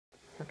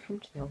Or come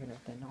to the elevator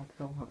at the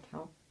Northville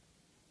Hotel.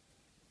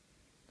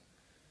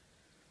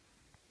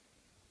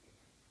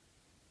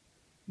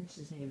 This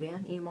is a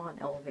Van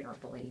Emon elevator, I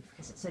believe,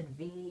 because it said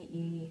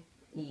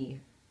V.E.E.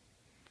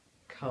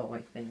 Co.,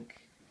 I think.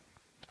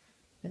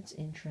 That's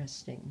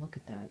interesting. Look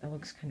at that. That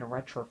looks kind of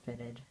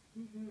retrofitted.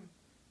 Mm-hmm.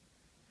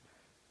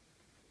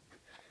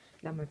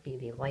 That might be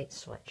the light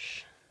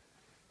switch.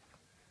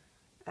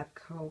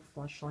 Epco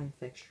Flushline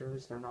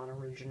fixtures. They're not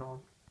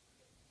original.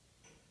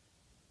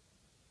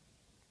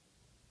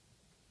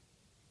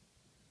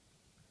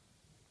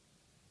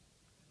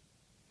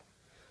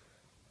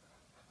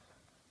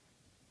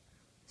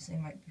 This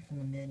thing might be from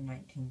the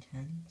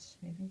mid-1910s,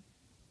 maybe?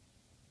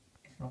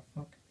 If it'll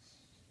focus.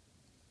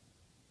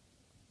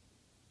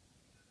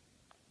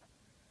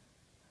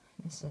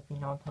 This is at the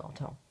Northville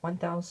Hotel.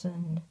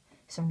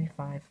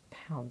 1,075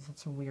 pounds.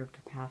 That's a weird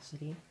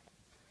capacity.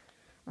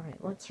 Alright,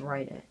 let's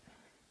write it.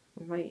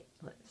 We might,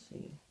 let's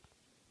see.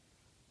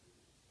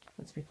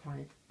 Let's be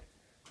quiet.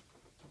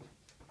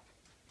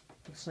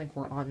 Looks like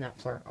we're on that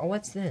floor. Oh,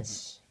 what's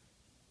this?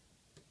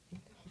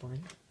 Hold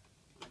on.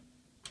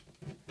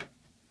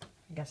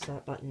 I guess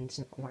that button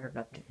isn't wired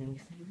up to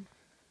anything.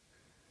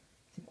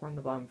 I think we're on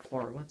the bottom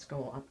floor. Let's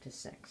go up to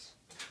 6.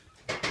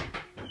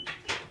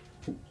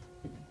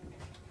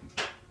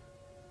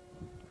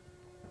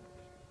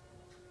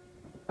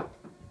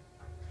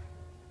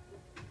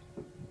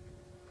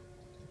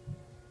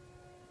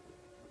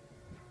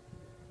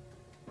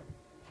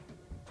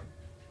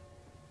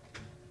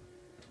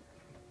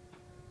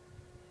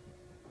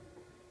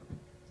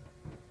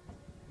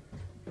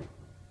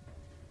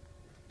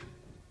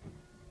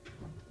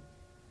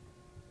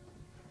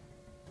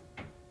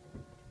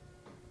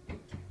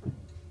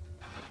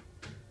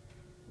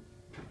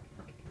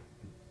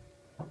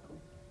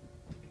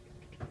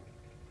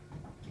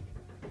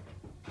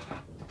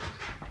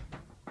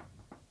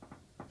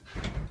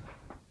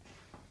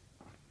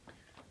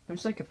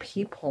 There's like a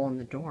peephole in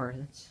the door.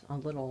 That's a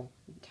little,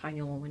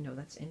 tiny little window.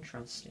 That's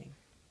interesting.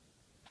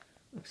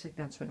 Looks like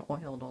that's been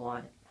oiled a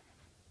lot.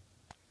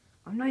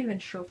 I'm not even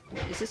sure.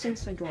 Is this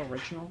inside door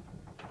original?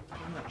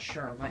 I'm not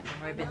sure. There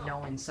might have been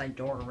no inside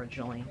door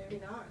originally. Maybe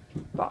not.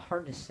 But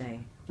hard to say.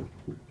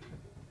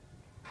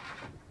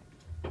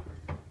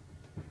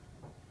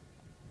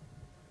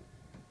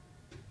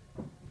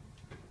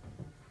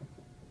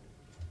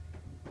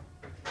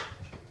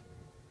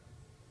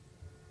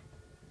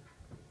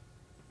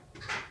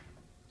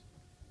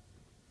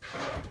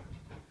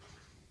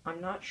 I'm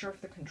not sure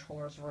if the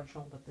controller is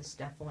original, but this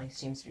definitely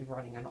seems to be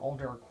running on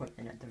older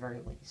equipment at the very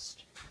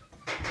least.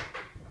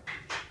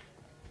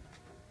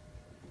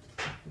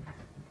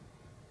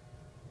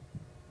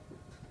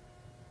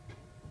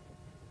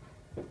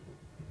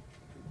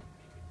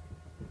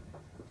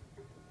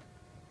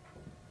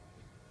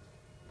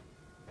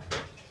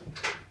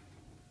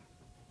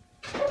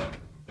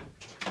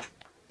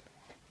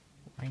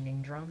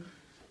 Winding drum.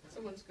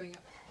 Someone's going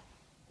up.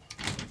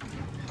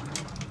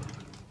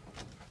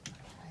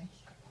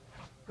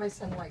 My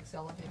son likes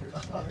elevators.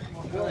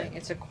 Really,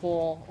 it's a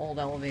cool old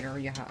elevator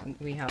we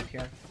have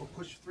here. Well,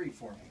 push 3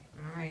 for me.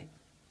 All right.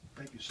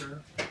 Thank you,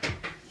 sir.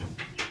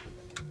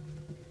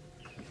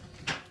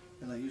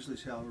 And I usually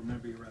say I'll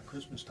remember you around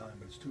Christmas time,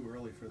 but it's too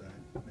early for that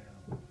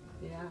now.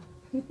 Yeah.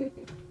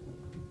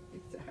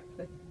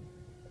 Exactly.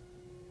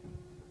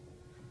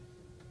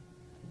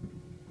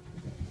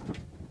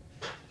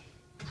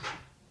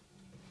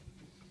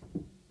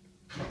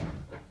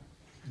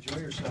 Enjoy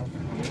yourself.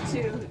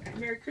 You too.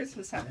 Merry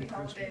Christmas. Happy Merry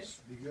holidays.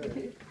 Christmas. Be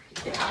good.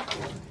 Yeah.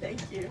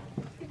 Thank you.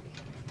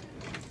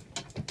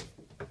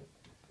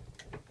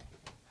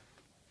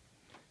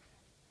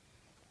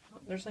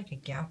 There's like a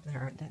gap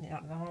there.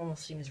 That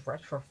almost seems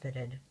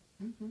retrofitted.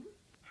 Mm-hmm.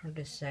 Hard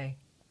to say.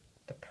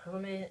 The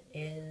permit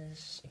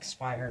is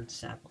expired,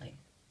 sadly.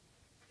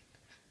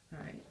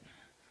 Alright.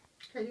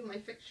 Can I do my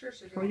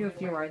fixtures? Or Can we do a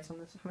few rides on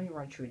this? How many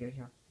rides should we do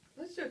here?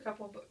 Let's do a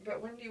couple,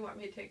 but when do you want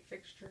me to take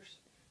fixtures?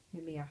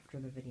 Maybe after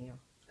the video.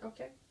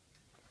 Okay.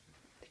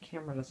 The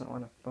camera doesn't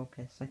want to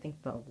focus. I think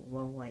the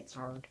low light's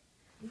hard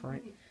for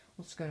it.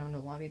 Let's go down to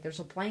the lobby. There's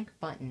a blank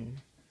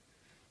button,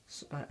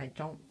 but I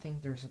don't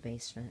think there's a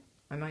basement.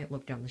 I might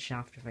look down the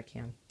shaft if I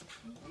can.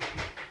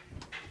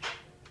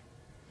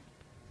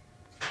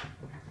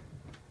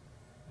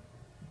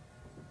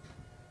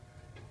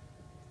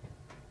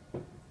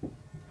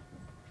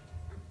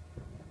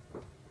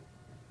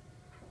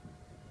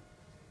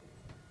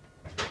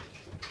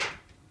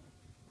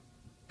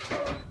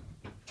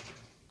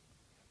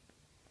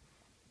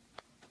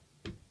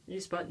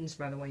 These buttons,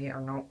 by the way,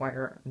 are not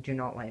do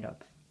not light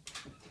up.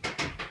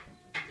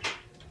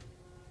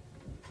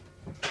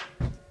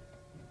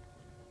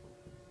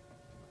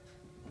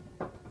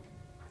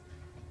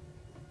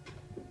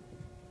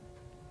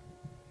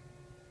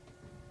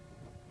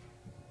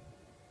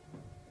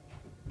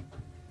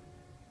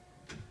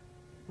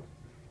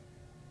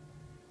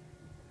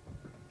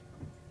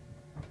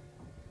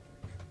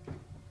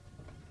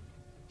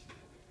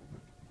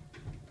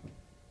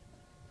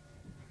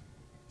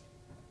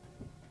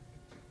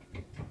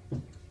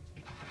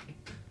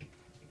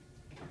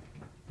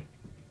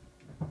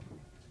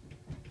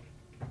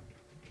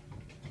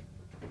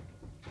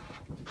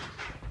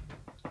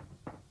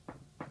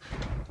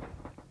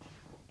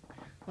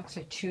 Looks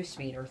like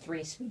 2-speed or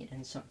 3-speed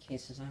in some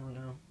cases. I don't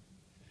know.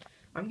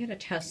 I'm gonna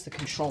test the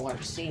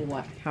controller, see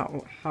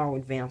how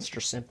advanced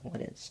or simple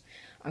it is.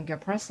 I'm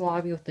gonna press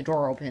lobby with the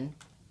door open,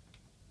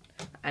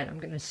 and I'm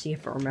gonna see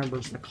if it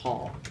remembers the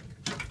call.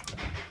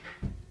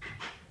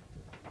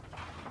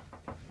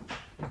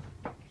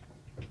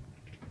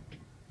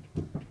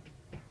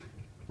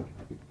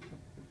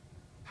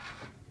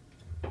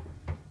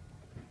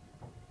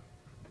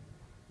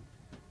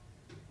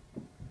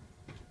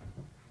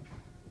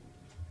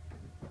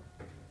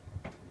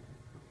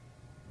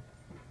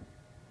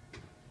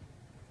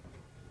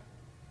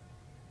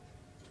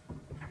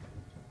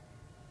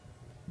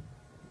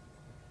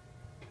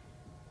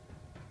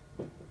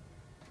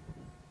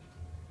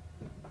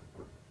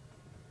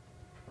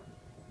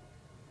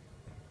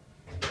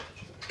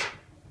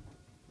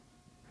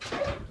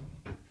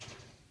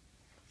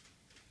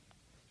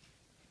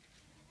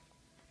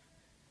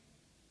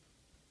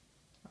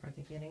 Are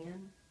they getting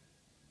in?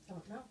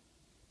 Don't know.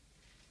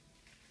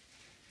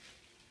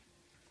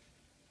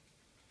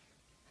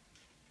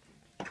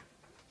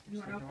 You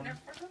want to open it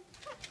for them?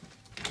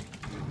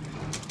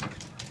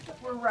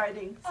 We're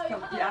riding. Oh, So,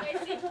 yeah. yeah.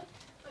 I see. Okay.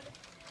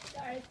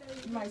 Sorry,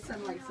 My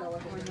son likes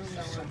elevators,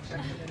 so I'm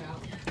checking it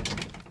out.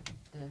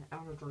 The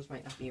outer doors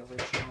might not be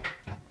original.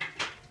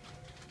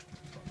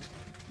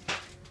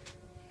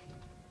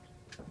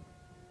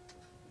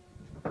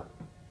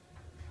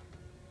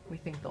 We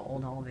think the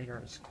old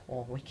elevator is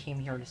cool. We came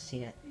here to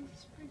see it.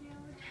 It's pretty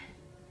old.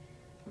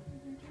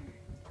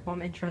 Well,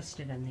 I'm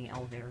interested in the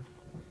elevator.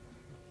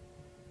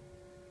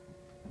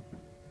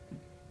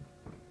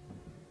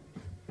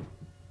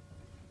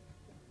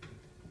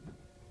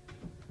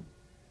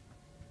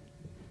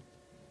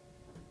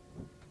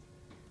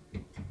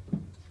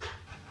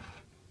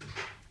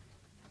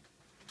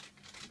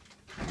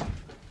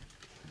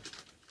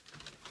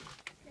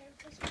 Merry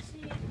Christmas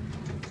Eve.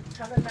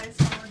 Have a nice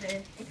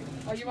holiday.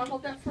 Oh, you want to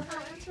hold that for her,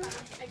 Andrew?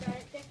 I got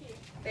it. Thank you.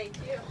 Thank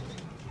you.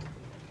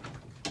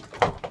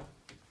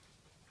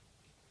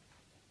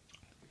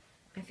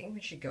 I think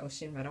we should go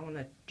soon, but I want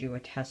to do a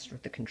test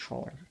with the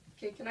controller.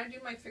 Okay, can I do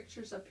my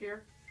fixtures up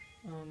here?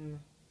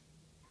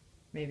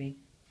 Maybe.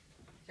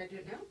 Can I do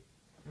it now?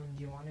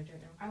 Do you want to do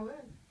it now? I would.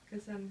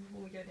 Because then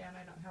when we go down,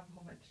 I don't have a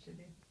whole bunch to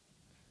do.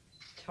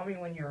 Tell me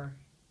when you're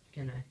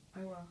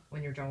I will.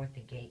 when you're done with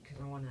the gate, because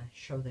I want to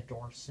show the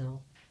door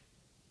sill.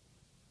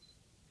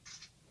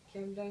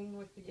 Okay, I'm done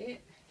with the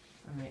gate.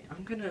 All right,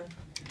 I'm gonna.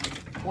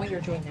 While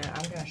you're doing that,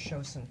 I'm gonna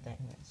show some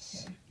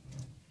things. Okay.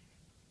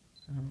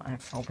 I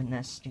have to open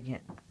this to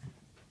get.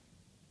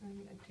 I'm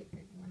going to take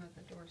one of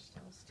the door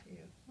stills to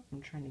you.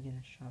 I'm trying to get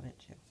a shot at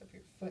too. So if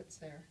your foot's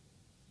there.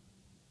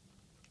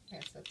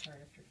 Yes, that's hard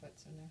if your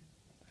foot's in there.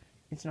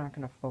 It's not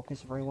gonna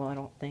focus very well, I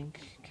don't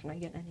think. Can I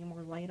get any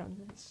more light on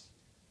this?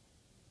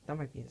 That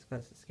might be as good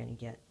as it's gonna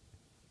get.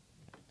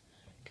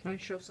 Can I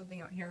show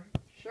something out here?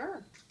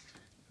 Sure.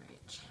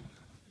 Right.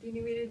 Do you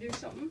need me to do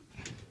something?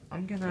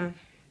 I'm gonna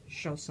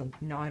show some.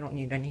 No, I don't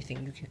need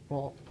anything. You can.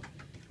 Well,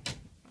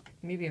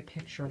 maybe a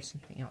picture of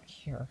something out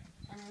here.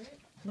 Alright.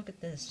 Look at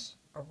this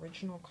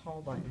original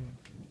call button.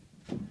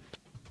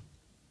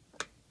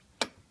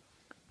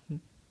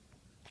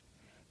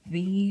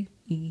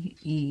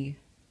 V.E.E.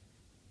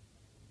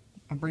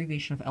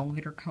 Abbreviation of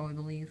elevator code, I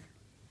believe.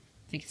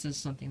 I think it says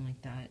something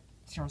like that.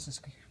 San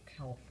Francisco,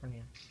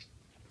 California.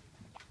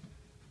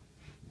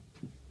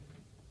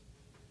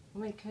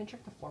 Wait, can I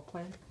check the floor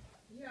plan?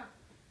 Yeah.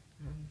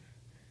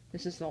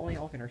 This is the only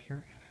elevator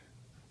here.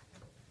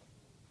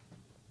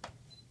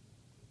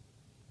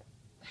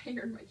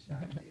 You're my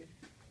shot, dude.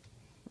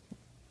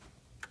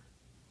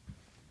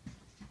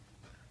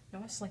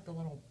 Notice like the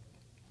little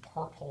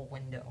porthole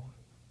window.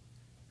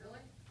 Really?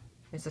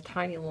 There's a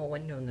tiny little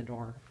window in the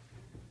door.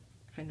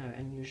 Kind of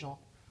unusual.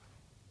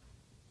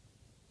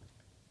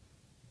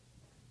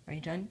 Are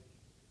you done?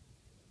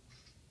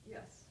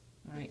 Yes.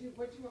 Alright.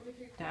 What do you want me to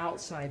do? The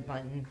outside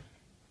button.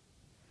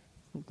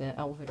 The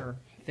elevator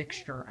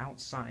fixture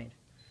outside.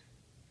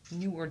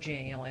 Newer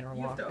JAL interlock.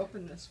 You have to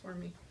open this for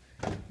me.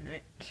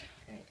 Right.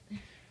 Okay.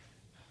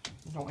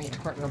 Don't want you to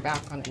put your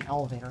back on an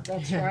elevator.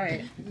 That's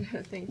right.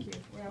 Thank you.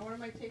 Well, what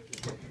am I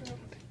taking?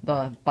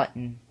 The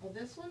button. Oh,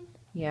 this one?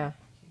 Yeah.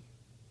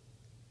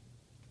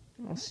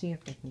 We'll see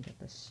if we can get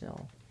the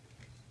sill.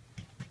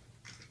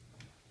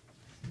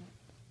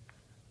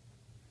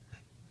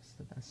 That's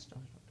the best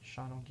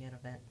shot I'll get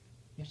of it.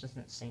 It just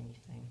doesn't say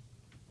anything.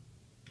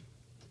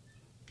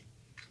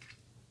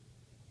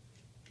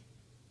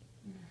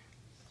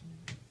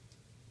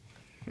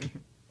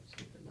 Something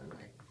I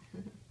like.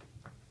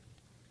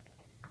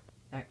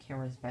 That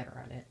camera's better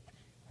at it.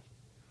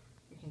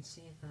 You can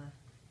see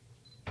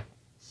the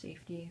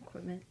safety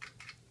equipment.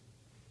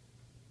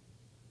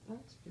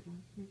 That's a good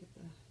one. Let me get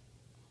the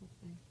whole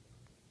thing.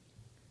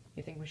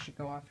 You think we should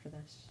go after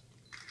this?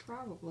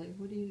 Probably.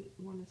 What do you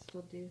want to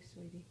still do,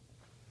 sweetie?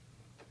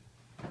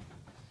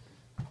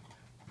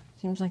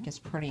 Seems like it's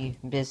pretty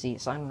busy,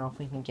 so I don't know if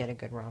we can get a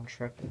good round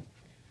trip.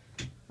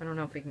 I don't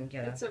know if we can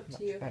get It's a up to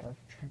much you. better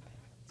trip.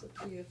 It's up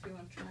to you if you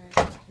want to try it.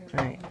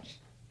 Alright.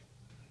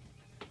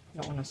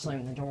 Don't want to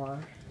slam the door.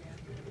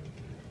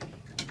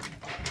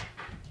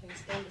 Okay,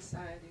 stand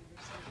aside,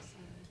 either side to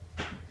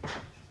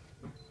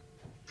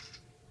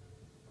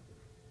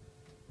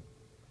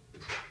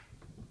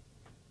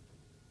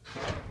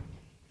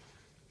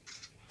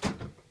side.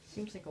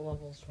 Seems like a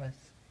levels with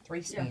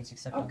 3 speeds,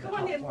 except Oh, on the come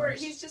top on in,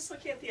 floors. he's just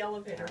looking at the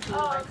elevator. He Oh,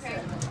 likes okay.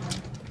 it.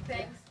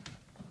 Thanks.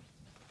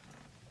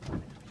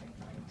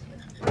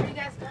 Where are you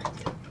guys going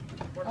to?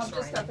 Oh,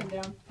 just up and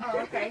down. Oh,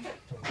 okay.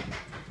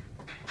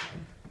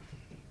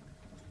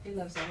 He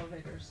loves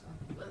elevators, so.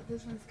 Well,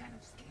 this one's kind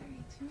of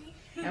scary to me.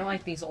 I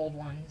like these old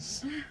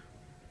ones.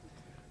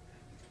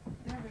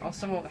 They're very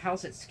Also, nice.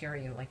 how's it scare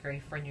you? Like, are you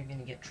afraid you're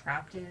gonna get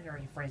trapped in it, or are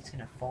you afraid it's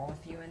gonna fall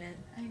with you in it?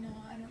 I know,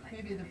 I don't like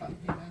Maybe the it.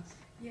 bumpiness.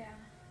 Yeah,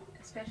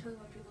 especially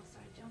when people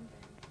start jumping.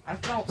 I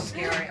felt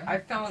scary. I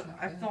felt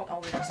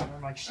elevators that were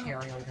much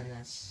scarier than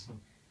this.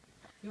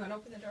 You want to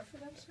open the door for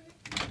them, sweetie?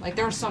 Like,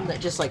 there are some that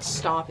just like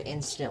stop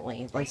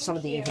instantly. Like some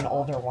of the even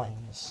older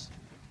ones.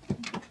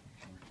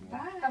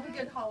 Bye. Have a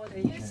good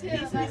holiday. You too.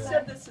 He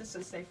said this is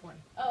a safe one.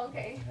 Oh,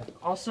 okay.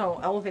 Also,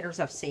 elevators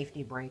have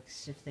safety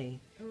brakes if they,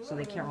 so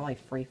they can't really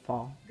free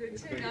fall. Good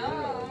to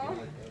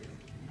know.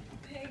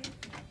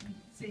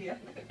 See ya.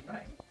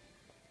 Bye.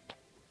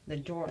 The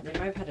door, they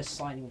might have had a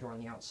sliding door on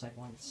the outside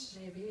once.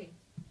 Maybe.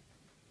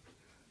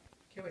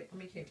 Okay, wait,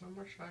 let me take one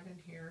more shot in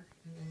here,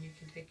 and then you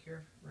can take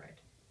your ride.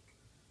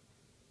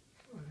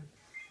 Come on.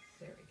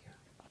 There we go.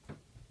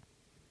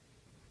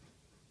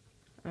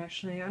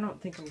 Actually, I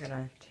don't think I'm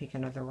gonna take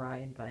another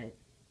ride, but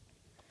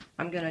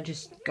I'm gonna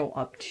just go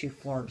up 2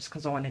 floors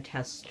because I want to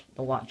test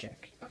the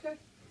logic. Okay.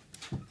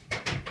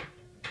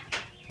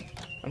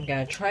 I'm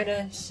gonna try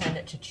to send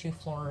it to 2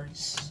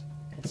 floors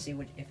and see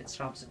if it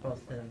stops at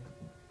both of them.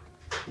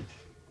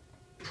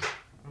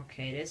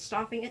 Okay, it is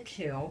stopping at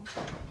 2.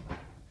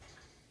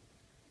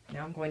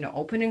 Now I'm going to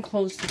open and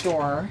close the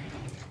door,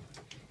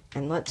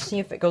 and let's see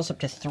if it goes up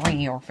to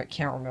 3 or if it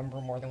can't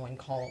remember more than one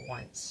call at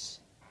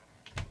once.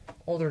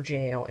 Older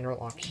JAO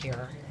interlock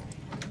here.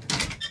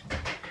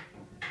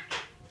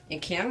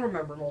 It can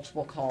remember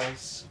multiple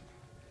calls.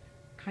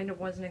 Kind of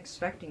wasn't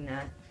expecting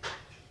that.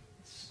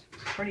 It's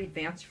pretty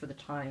advanced for the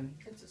time.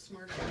 It's a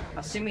smart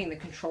Assuming the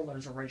controller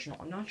is original.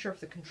 I'm not sure if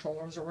the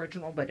controller is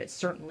original, but it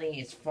certainly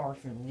is far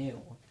from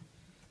new.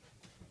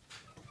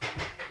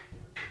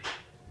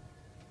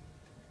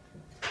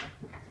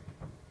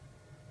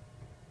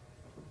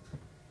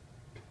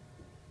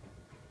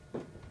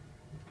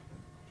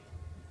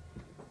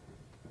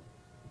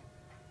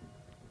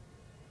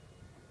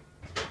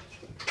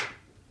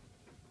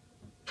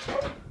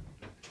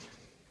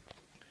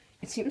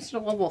 It seems to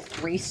level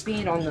 3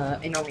 speed on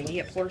the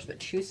intermediate floors, but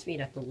 2 speed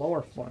at the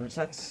lower floors.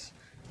 That's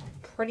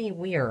pretty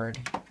weird.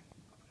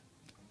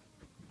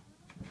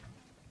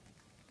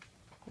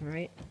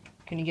 Alright,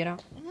 can you get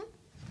out?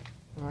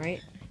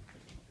 Alright.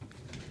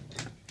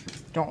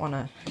 Don't want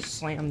to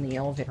slam the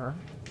elevator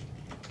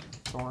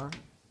door.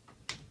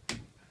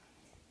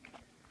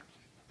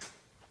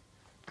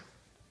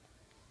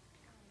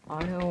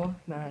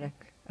 Automatic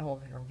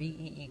elevator,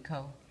 V.E.E.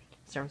 code,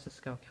 San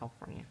Francisco,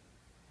 California.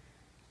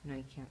 No,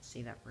 you can't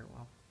see that very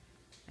well.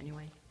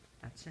 Anyway,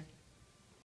 that's it.